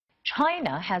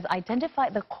China has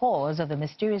identified the cause of the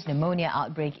mysterious pneumonia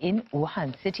outbreak in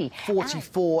Wuhan city.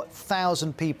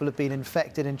 44,000 people have been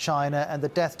infected in China and the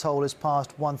death toll has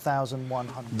passed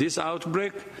 1,100. This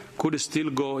outbreak could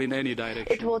still go in any direction.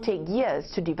 It will take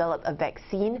years to develop a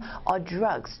vaccine or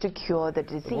drugs to cure the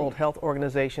disease. The World Health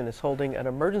Organization is holding an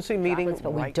emergency meeting.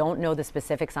 But we don't know the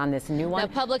specifics on this new one. Now,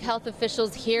 public health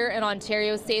officials here in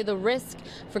Ontario say the risk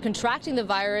for contracting the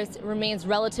virus remains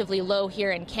relatively low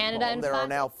here in Canada. There are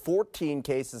now 14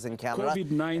 cases in Canada.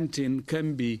 COVID-19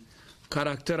 can be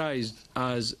characterized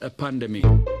as a pandemic.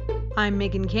 I'm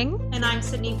Megan King. And I'm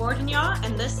Sydney Bordignac,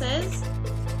 and this is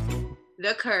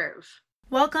The Curve.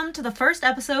 Welcome to the first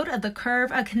episode of The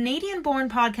Curve, a Canadian-born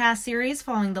podcast series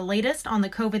following the latest on the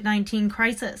COVID-19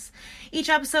 crisis. Each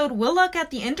episode will look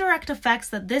at the indirect effects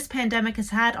that this pandemic has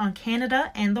had on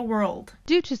Canada and the world.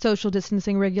 Due to social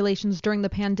distancing regulations during the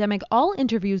pandemic, all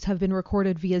interviews have been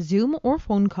recorded via Zoom or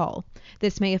phone call.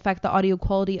 This may affect the audio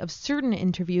quality of certain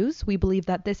interviews. We believe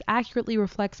that this accurately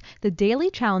reflects the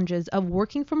daily challenges of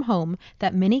working from home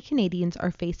that many Canadians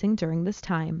are facing during this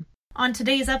time. On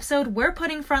today's episode, we're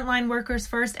putting frontline workers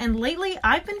first, and lately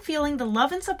I've been feeling the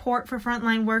love and support for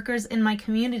frontline workers in my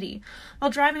community. While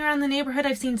driving around the neighborhood,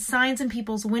 I've seen signs in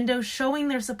people's windows showing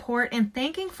their support and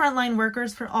thanking frontline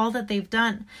workers for all that they've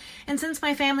done. And since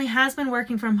my family has been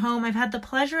working from home, I've had the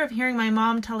pleasure of hearing my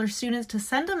mom tell her students to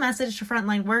send a message to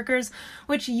frontline workers,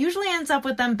 which usually ends up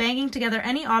with them banging together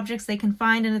any objects they can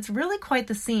find, and it's really quite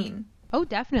the scene. Oh,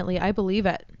 definitely. I believe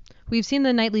it. We've seen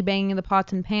the nightly banging of the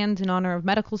pots and pans in honor of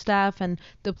medical staff and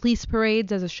the police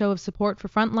parades as a show of support for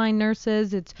frontline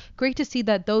nurses. It's great to see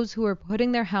that those who are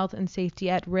putting their health and safety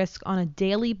at risk on a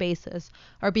daily basis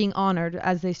are being honored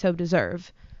as they so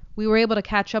deserve. We were able to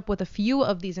catch up with a few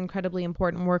of these incredibly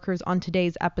important workers on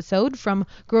today's episode. From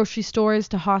grocery stores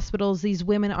to hospitals, these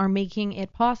women are making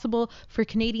it possible for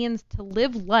Canadians to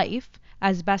live life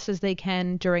as best as they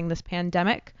can during this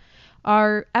pandemic.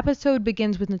 Our episode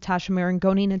begins with Natasha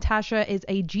Marangoni. Natasha is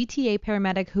a GTA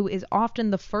paramedic who is often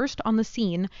the first on the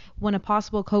scene when a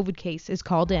possible COVID case is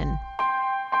called in.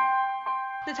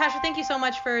 Natasha, thank you so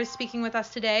much for speaking with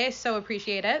us today. I so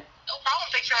appreciate it. No problem.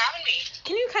 Thanks for having me.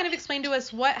 Can you kind of explain to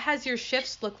us what has your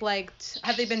shifts looked like?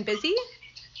 Have they been busy?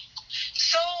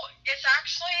 So it's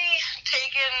actually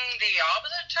taken the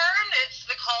opposite turn.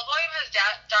 The call volume has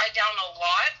died down a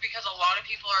lot because a lot of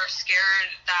people are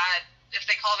scared that if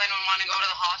they call 911 and go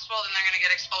to the hospital, then they're going to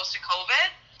get exposed to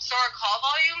COVID. So our call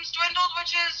volume's dwindled,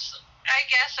 which is, I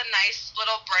guess, a nice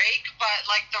little break. But,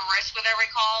 the risk with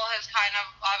every call has kind of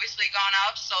obviously gone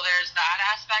up, so there's that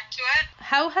aspect to it.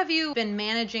 How have you been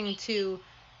managing to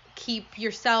keep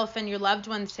yourself and your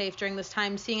loved ones safe during this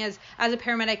time, seeing as a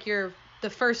paramedic, you're the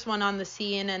first one on the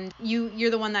scene, and you're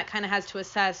the one that kind of has to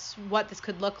assess what this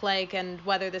could look like and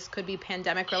whether this could be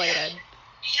pandemic-related?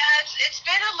 Yeah, it's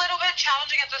been a little bit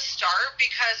challenging at the start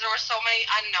because there were so many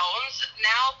unknowns.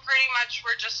 Now, pretty much,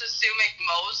 we're just assuming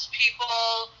most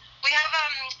people. We have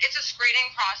it's a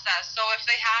screening process. So if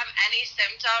they have any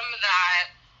symptom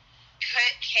that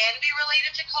can be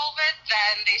related to COVID,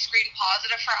 then they screen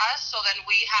positive for us. So then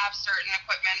we have certain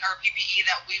equipment or PPE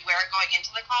that we wear going into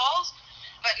the calls.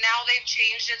 But now they've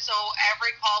changed it, so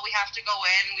every call we have to go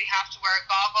in, we have to wear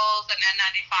goggles, an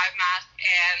N95 mask,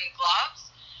 and gloves.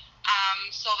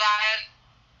 So that,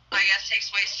 I guess,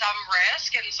 takes away some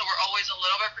risk, and so we're always a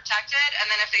little bit protected. And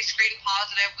then if they screen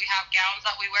positive, we have gowns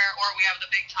that we wear, or we have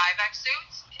the big Tyvek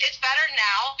suits. It's better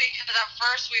now because at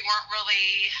first we weren't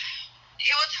really.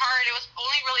 It was hard. It was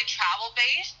only really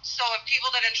travel-based. So if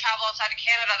people didn't travel outside of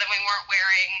Canada, then we weren't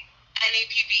wearing any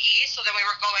PPE, so then we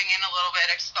were going in a little bit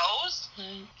exposed.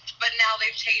 Right. But now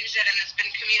they've changed it and it's been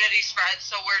community spread,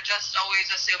 so we're just always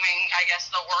assuming, I guess,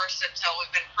 the worst until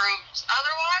we've been proved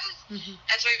otherwise. Mm-hmm.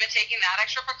 And so we've been taking that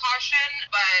extra precaution,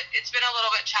 but it's been a little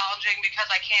bit challenging because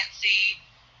I can't see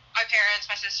my parents,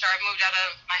 my sister. I moved out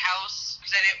of my house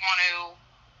because I didn't want to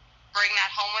bring that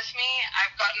home with me.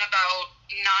 I've gotten about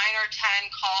 9 or 10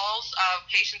 calls of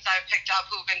patients I've picked up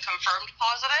who've been confirmed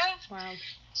positive. Wow.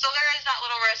 So there is that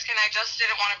little risk, and I just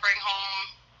didn't want to bring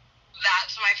home that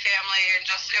to my family, and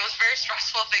it was very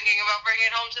stressful thinking about bringing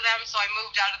it home to them. So I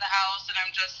moved out of the house, and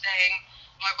I'm just staying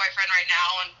with my boyfriend right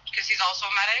now, and because he's also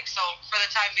a medic. So for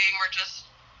the time being, we're just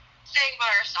staying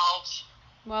by ourselves.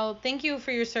 Well, thank you for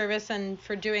your service and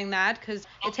for doing that, because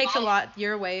it takes a lot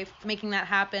your way, making that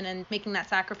happen and making that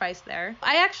sacrifice there.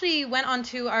 I actually went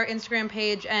onto our Instagram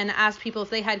page and asked people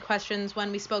if they had questions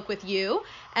when we spoke with you,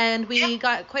 and we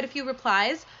got quite a few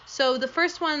replies. So the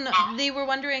first one, they were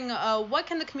wondering, what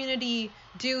can the community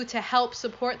do to help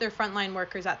support their frontline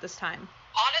workers at this time?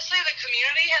 Honestly, the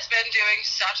community has been doing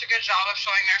such a good job of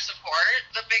showing their support.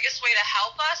 The biggest way to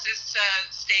help us is to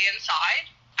stay inside.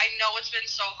 I know it's been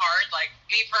so hard. Like,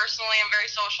 me personally, I'm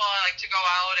very social. I like to go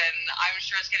out, and I'm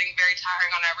sure it's getting very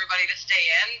tiring on everybody to stay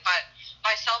in. But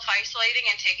by self-isolating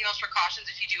and taking those precautions,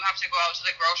 if you do have to go out to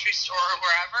the grocery store or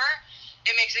wherever,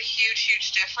 it makes a huge,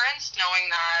 huge difference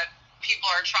knowing that people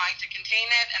are trying to contain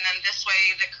it, and then this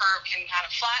way the curve can kind of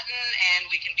flatten and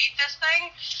we can beat this thing.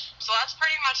 So that's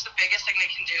pretty much the biggest thing they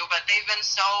can do, but they've been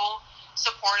so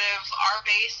supportive. Our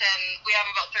base, and we have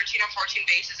about 13 or 14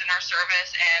 bases in our service,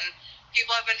 and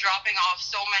people have been dropping off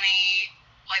so many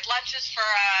like lunches for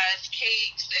us,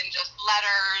 cakes, and just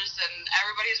letters, and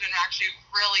everybody's been actually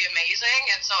really amazing,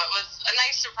 and so it was a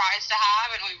nice surprise to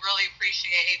have, and we really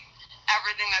appreciate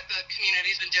everything that the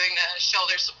community's been doing to show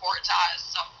their support to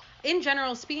us. So in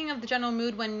general, speaking of the general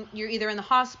mood when you're either in the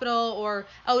hospital or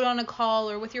out on a call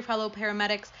or with your fellow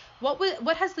paramedics,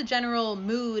 what has the general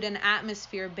mood and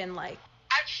atmosphere been like?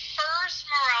 At first,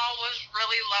 morale was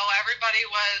really low. Everybody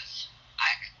was,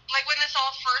 like when this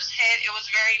all first hit, it was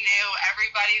very new.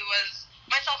 Everybody was,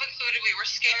 myself included, we were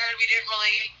scared. We didn't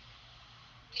really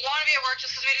want to be at work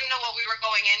just because we didn't know what we were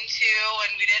going into,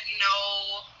 and we didn't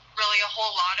know really a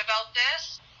whole lot about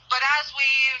this. But as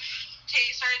we've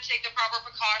started to take the proper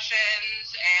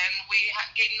precautions, and we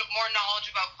gained more knowledge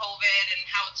about COVID and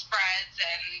how it spreads,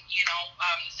 and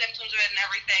the symptoms of it and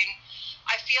everything,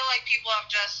 I feel like people have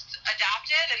just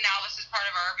adapted, and now this is part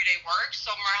of our everyday work.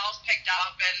 So morale's picked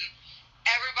up, and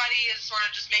everybody is sort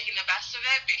of just making the best of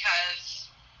it because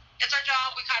it's our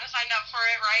job. We kind of signed up for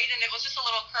it, right? And it was just a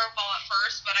little curveball at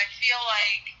first, but I feel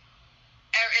like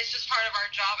it's just part of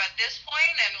our job at this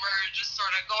point, and we're just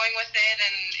sort of going with it,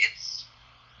 and it's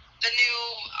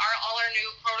all our new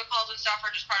protocols and stuff are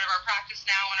just part of our practice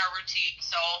now and our routine.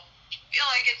 So I feel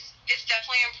like it's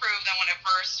definitely improved than when it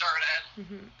first started.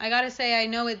 Mm-hmm. I gotta say, I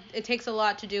know it takes a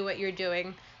lot to do what you're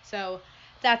doing, so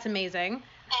that's amazing.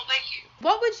 Oh, thank you.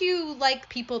 What would you like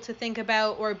people to think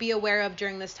about or be aware of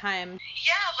during this time?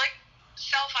 Yeah, like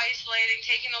self-isolating,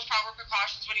 taking those proper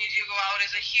precautions when you do go out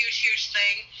is a huge, huge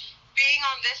thing. Being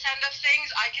on this end of things,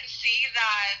 I can see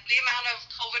that the amount of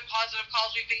COVID positive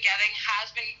calls we've been getting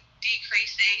has been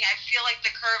decreasing. I feel like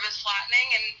the curve is flattening,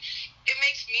 and it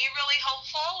makes me really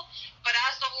hopeful. But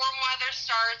as the warm weather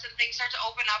starts and things start to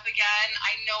open up again,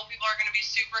 I know people are going to be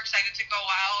super excited to go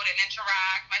out and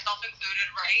interact, myself included,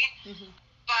 right? Mm-hmm.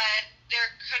 But there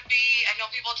could be, I know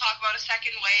people talk about a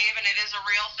second wave, and it is a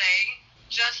real thing.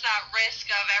 Just that risk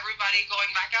of everybody going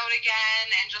back out again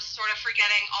and just sort of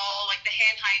forgetting all like the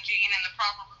hand hygiene and the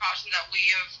proper precautions that we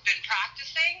have been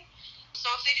practicing. So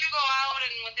if they do go out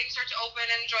and when things start to open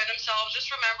and enjoy themselves,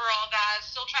 just remember all that.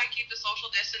 Still try and keep the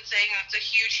social distancing. That's a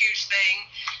huge, huge thing.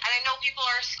 And I know people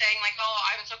are saying like,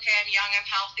 oh, it's okay, I'm young, I'm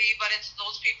healthy, but it's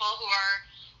those people who are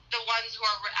the ones who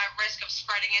are at risk of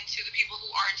spreading it to the people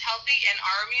who aren't healthy and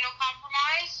are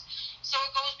immunocompromised. So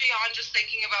it goes beyond just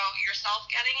thinking about yourself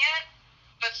getting it.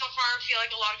 But so far, I feel like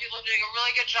a lot of people are doing a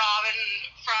really good job, and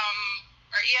from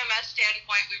our EMS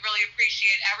standpoint, we really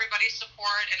appreciate everybody's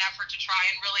support and effort to try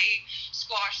and really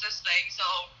squash this thing. So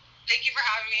thank you for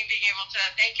having me and being able to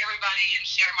thank everybody and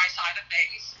share my side of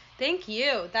things. Thank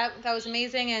you. That was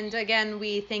amazing, and again,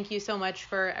 we thank you so much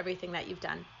for everything that you've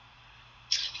done.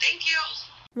 Thank you.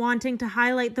 Wanting to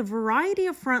highlight the variety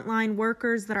of frontline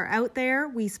workers that are out there,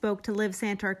 we spoke to Liv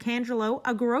Santarcangelo,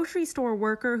 a grocery store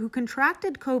worker who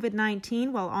contracted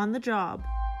COVID-19 while on the job.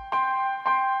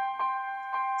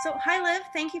 So, hi Liv,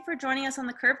 thank you for joining us on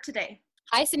The Curve today.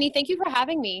 Hi Sydney, thank you for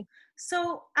having me.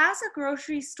 So, as a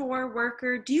grocery store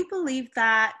worker, do you believe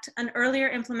that an earlier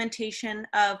implementation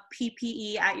of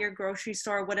PPE at your grocery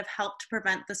store would have helped to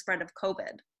prevent the spread of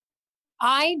COVID?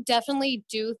 I definitely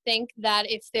do think that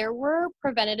if there were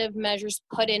preventative measures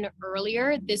put in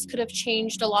earlier, this could have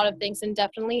changed a lot of things and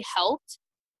definitely helped.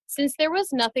 Since there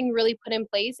was nothing really put in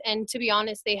place, and to be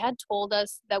honest, they had told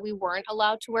us that we weren't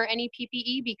allowed to wear any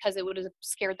PPE because it would have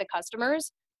scared the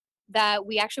customers, that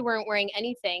we actually weren't wearing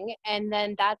anything. And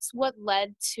then that's what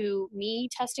led to me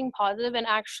testing positive and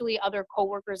actually other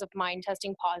coworkers of mine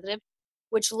testing positive,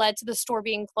 which led to the store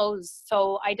being closed.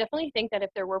 So I definitely think that if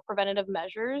there were preventative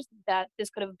measures, that this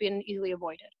could have been easily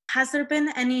avoided. Has there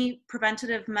been any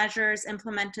preventative measures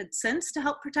implemented since to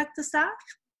help protect the staff?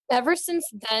 Ever since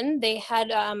then, they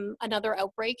had another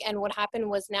outbreak, and what happened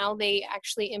was now they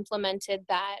actually implemented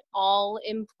that all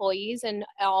employees and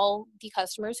all the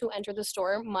customers who enter the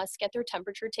store must get their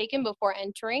temperature taken before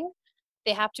entering.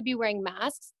 They have to be wearing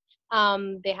masks.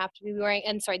 The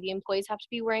employees have to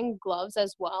be wearing gloves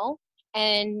as well.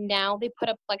 And now they put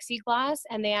up plexiglass,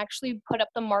 and they actually put up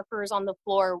the markers on the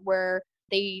floor where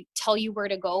They tell you where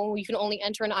to go. You can only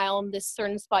enter an aisle in this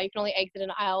certain spot. You can only exit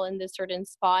an aisle in this certain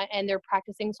spot. And they're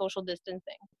practicing social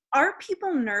distancing. Are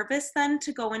people nervous then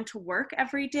to go into work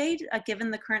every day,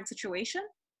 given the current situation?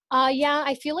 Yeah,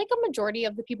 I feel like a majority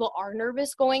of the people are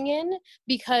nervous going in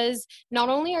because not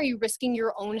only are you risking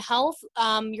your own health,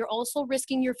 you're also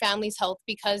risking your family's health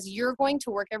because you're going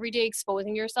to work every day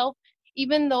exposing yourself.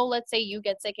 Even though, let's say you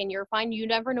get sick and you're fine, you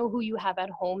never know who you have at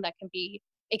home that can be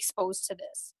exposed to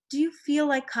this. Do you feel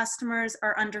like customers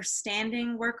are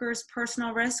understanding workers'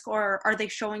 personal risk, or are they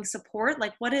showing support?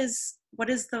 Like, what is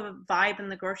the vibe in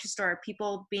the grocery store? Are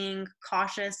people being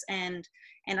cautious and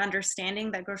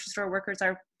understanding that grocery store workers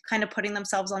are kind of putting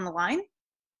themselves on the line?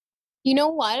 You know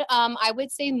what? I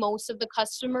would say most of the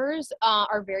customers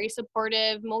are very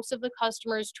supportive. Most of the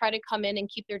customers try to come in and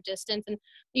keep their distance, and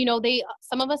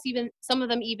some of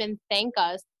them even thank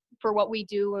us for what we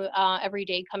do every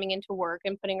day, coming into work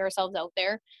and putting ourselves out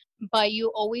there. But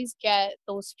you always get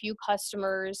those few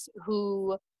customers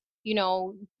who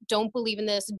don't believe in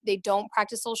this. They don't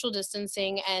practice social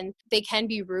distancing, and they can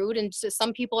be rude, and so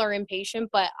some people are impatient,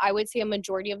 but I would say a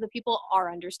majority of the people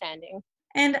are understanding.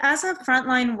 And as a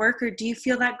frontline worker, do you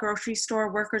feel that grocery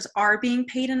store workers are being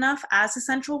paid enough as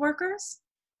essential workers?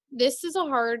 This is a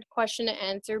hard question to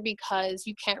answer because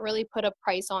you can't really put a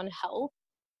price on health.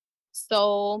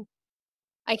 So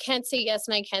I can't say yes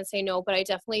and I can't say no, but I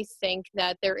definitely think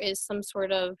that there is some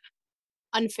sort of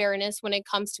unfairness when it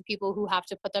comes to people who have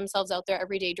to put themselves out there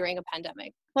every day during a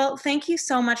pandemic. Well, thank you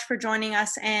so much for joining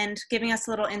us and giving us a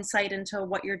little insight into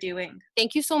what you're doing.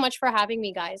 Thank you so much for having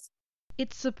me, guys.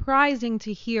 It's surprising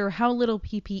to hear how little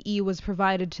PPE was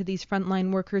provided to these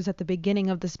frontline workers at the beginning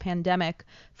of this pandemic,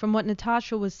 from what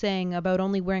Natasha was saying about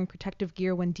only wearing protective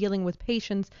gear when dealing with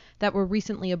patients that were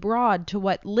recently abroad, to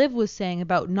what Liv was saying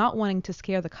about not wanting to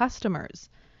scare the customers.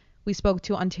 We spoke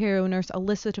to Ontario nurse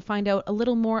Alyssa to find out a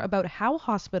little more about how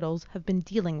hospitals have been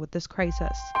dealing with this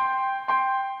crisis.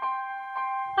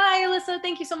 Hi, Alyssa.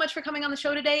 Thank you so much for coming on the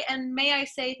show today. And may I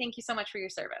say thank you so much for your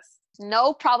service.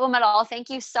 No problem at all. Thank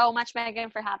you so much, Megan,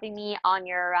 for having me on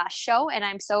your show. And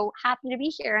I'm so happy to be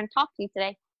here and talk to you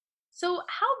today. So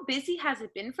how busy has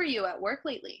it been for you at work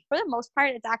lately? For the most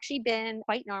part, it's actually been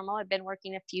quite normal. I've been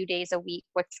working a few days a week,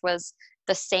 which was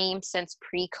the same since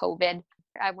pre-COVID.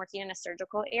 I'm working in a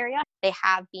surgical area. They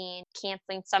have been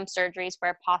canceling some surgeries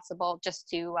where possible just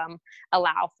to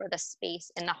allow for the space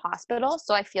in the hospital.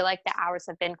 So I feel like the hours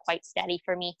have been quite steady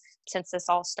for me since this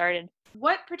all started.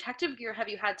 What protective gear have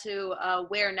you had to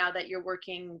wear now that you're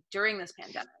working during this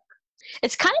pandemic?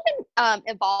 It's kind of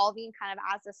been evolving kind of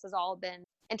as this has all been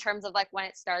in terms of like when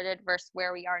it started versus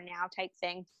where we are now type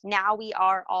thing. Now we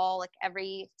are all like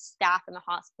every staff in the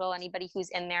hospital, anybody who's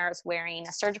in there is wearing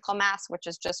a surgical mask, which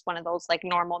is just one of those like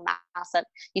normal masks that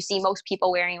you see most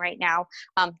people wearing right now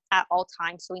at all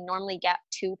times. So we normally get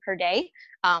 2 per day.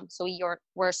 So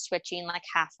we're switching like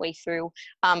halfway through.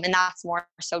 And that's more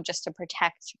so just to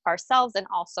protect ourselves and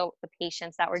also the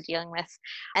patients that we're dealing with.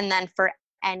 And then for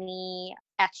any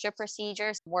extra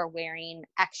procedures, we're wearing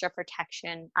extra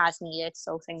protection as needed.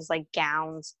 So things like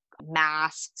gowns,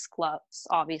 masks, gloves,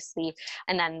 obviously,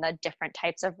 and then the different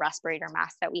types of respirator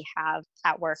masks that we have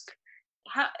at work.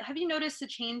 Have you noticed a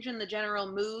change in the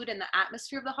general mood and the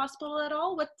atmosphere of the hospital at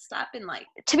all? What's that been like?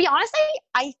 To be honest,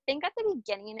 I think at the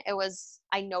beginning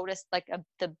I noticed like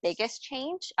the biggest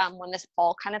change when this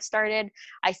all kind of started.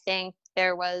 I think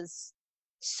there was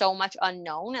so much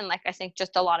unknown and like I think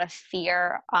just a lot of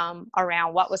fear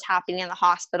around what was happening in the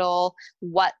hospital,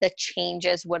 what the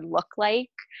changes would look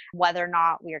like, whether or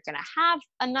not we are going to have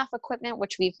enough equipment,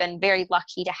 which we've been very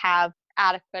lucky to have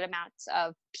adequate amounts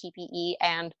of PPE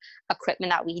and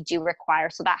equipment that we do require.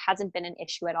 So that hasn't been an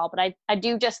issue at all. But I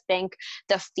do just think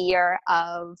the fear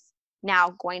of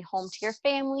now going home to your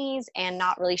families and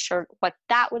not really sure what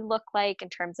that would look like in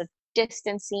terms of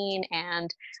distancing,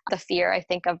 and the fear I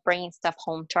think of bringing stuff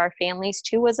home to our families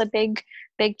too was a big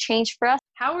change for us.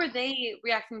 How are they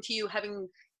reacting to you having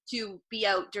to be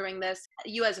out during this,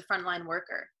 you as a frontline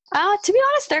worker? To be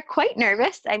honest, they're quite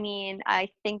nervous. I mean, I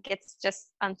think it's just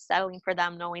unsettling for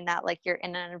them knowing that like you're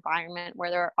in an environment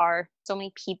where there are so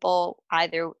many people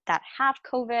either that have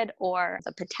COVID or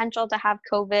the potential to have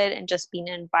COVID, and just being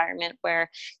in an environment where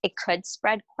it could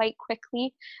spread quite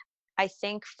quickly. I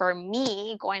think for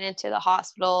me, going into the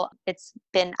hospital, it's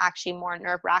been actually more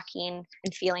nerve-wracking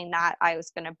and feeling that I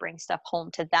was going to bring stuff home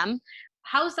to them.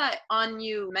 How's that on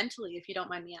you mentally, if you don't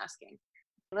mind me asking?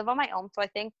 I live on my own, so I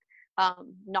think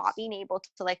not being able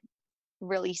to like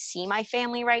really see my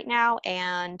family right now,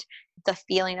 and the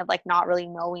feeling of like not really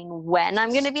knowing when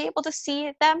I'm going to be able to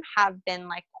see them have been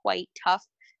like quite tough,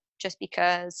 just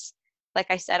because like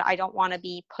I said, I don't want to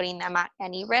be putting them at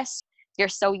any risk. You're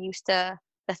so used to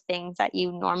the things that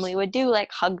you normally would do,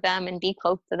 like hug them and be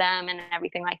close to them and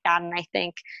everything like that. And I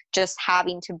think just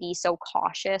having to be so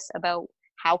cautious about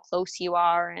how close you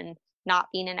are and not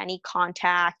being in any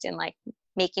contact and like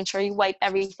making sure you wipe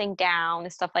everything down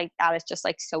and stuff like that is just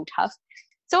like so tough.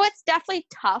 So it's definitely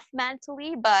tough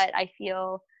mentally, but I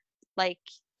feel like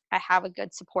I have a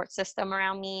good support system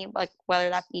around me, like whether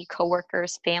that be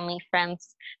coworkers, family,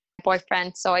 friends,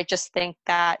 boyfriend. So I just think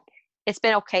that it's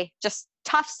been okay. Just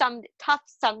tough some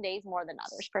days more than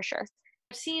others, for sure.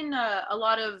 I've seen a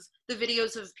lot of the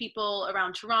videos of people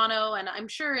around Toronto, and I'm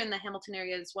sure in the Hamilton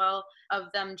area as well,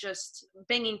 of them just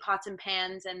banging pots and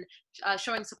pans and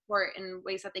showing support in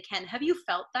ways that they can. Have you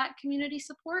felt that community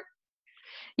support?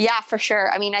 Yeah, for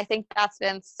sure. I mean, I think that's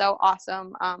been so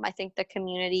awesome. I think the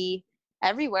community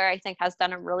everywhere, I think, has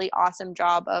done a really awesome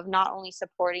job of not only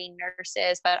supporting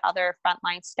nurses, but other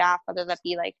frontline staff, whether that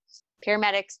be like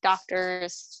paramedics,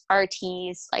 doctors,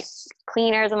 RTs, like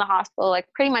cleaners in the hospital, like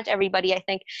pretty much everybody. I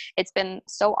think it's been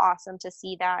so awesome to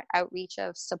see that outreach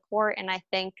of support. And I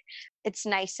think it's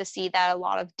nice to see that a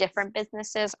lot of different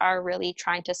businesses are really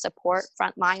trying to support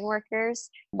frontline workers,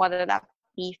 whether that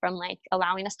be from like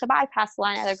allowing us to bypass the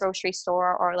line at a grocery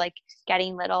store or like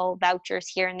getting little vouchers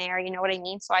here and there, you know what I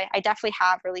mean? So I definitely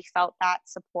have really felt that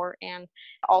support. And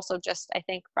also just, I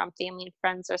think from family and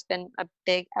friends, there's been a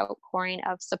big outpouring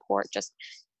of support, just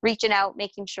reaching out,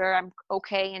 making sure I'm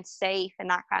okay and safe and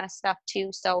that kind of stuff too.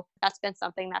 So that's been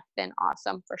something that's been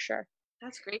awesome for sure.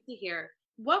 That's great to hear.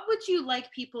 What would you like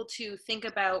people to think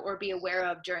about or be aware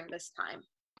of during this time?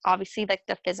 Obviously, like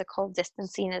the physical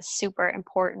distancing is super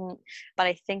important, but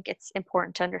I think it's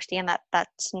important to understand that that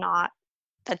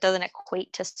doesn't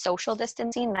equate to social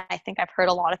distancing. I think I've heard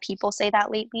a lot of people say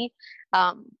that lately.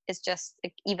 It's just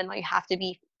like, even though you have to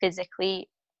be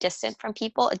physically distant from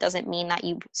people, it doesn't mean that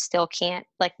you still can't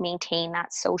like maintain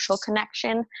that social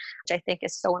connection, which I think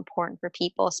is so important for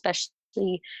people,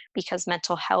 especially because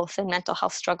mental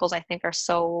health struggles, I think, are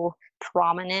so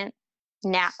prominent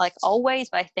now, like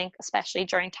always, but I think especially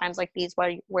during times like these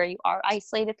where you are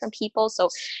isolated from people. So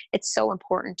it's so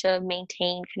important to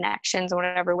maintain connections in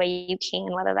whatever way you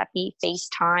can, whether that be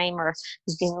FaceTime or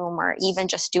Zoom or even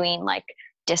just doing like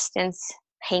distance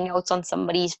hangouts on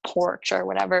somebody's porch or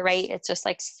whatever, right? It's just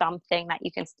like something that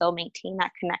you can still maintain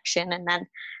that connection. And then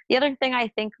the other thing I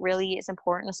think really is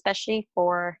important, especially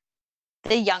for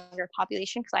the younger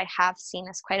population, because I have seen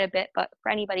this quite a bit, but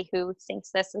for anybody who thinks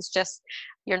this is just,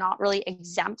 you're not really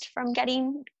exempt from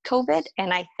getting COVID.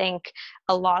 And I think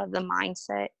a lot of the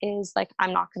mindset is like,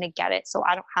 I'm not going to get it, so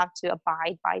I don't have to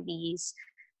abide by these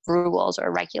rules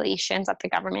or regulations that the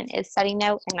government is setting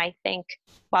out. And I think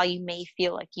while you may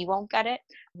feel like you won't get it,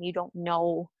 you don't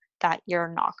know that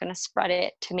you're not going to spread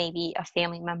it to maybe a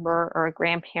family member or a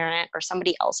grandparent or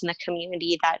somebody else in the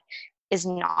community that is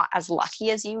not as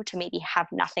lucky as you to maybe have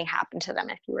nothing happen to them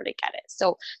if you were to get it.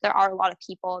 So there are a lot of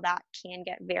people that can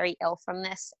get very ill from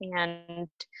this, and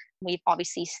we've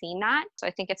obviously seen that. So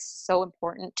I think it's so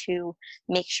important to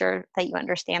make sure that you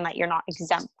understand that you're not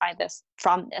exempt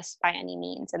from this by any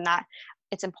means, and that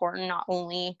it's important not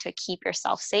only to keep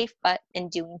yourself safe, but in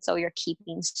doing so, you're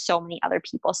keeping so many other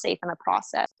people safe in the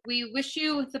process. We wish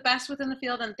you the best within the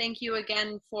field, and thank you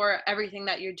again for everything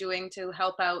that you're doing to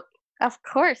help out. Of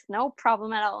course, no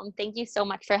problem at all. And thank you so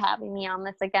much for having me on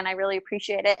this again. I really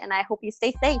appreciate it, and I hope you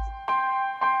stay safe.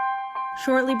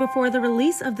 Shortly before the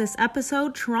release of this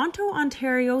episode, Toronto,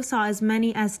 Ontario saw as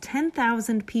many as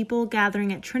 10,000 people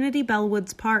gathering at Trinity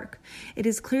Bellwoods Park. It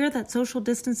is clear that social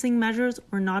distancing measures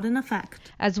were not in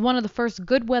effect. As one of the first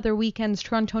good weather weekends,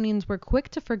 Torontonians were quick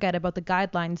to forget about the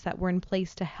guidelines that were in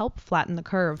place to help flatten the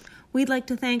curve. We'd like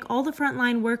to thank all the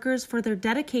frontline workers for their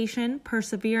dedication,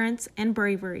 perseverance, and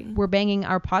bravery. We're banging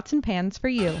our pots and pans for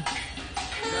you.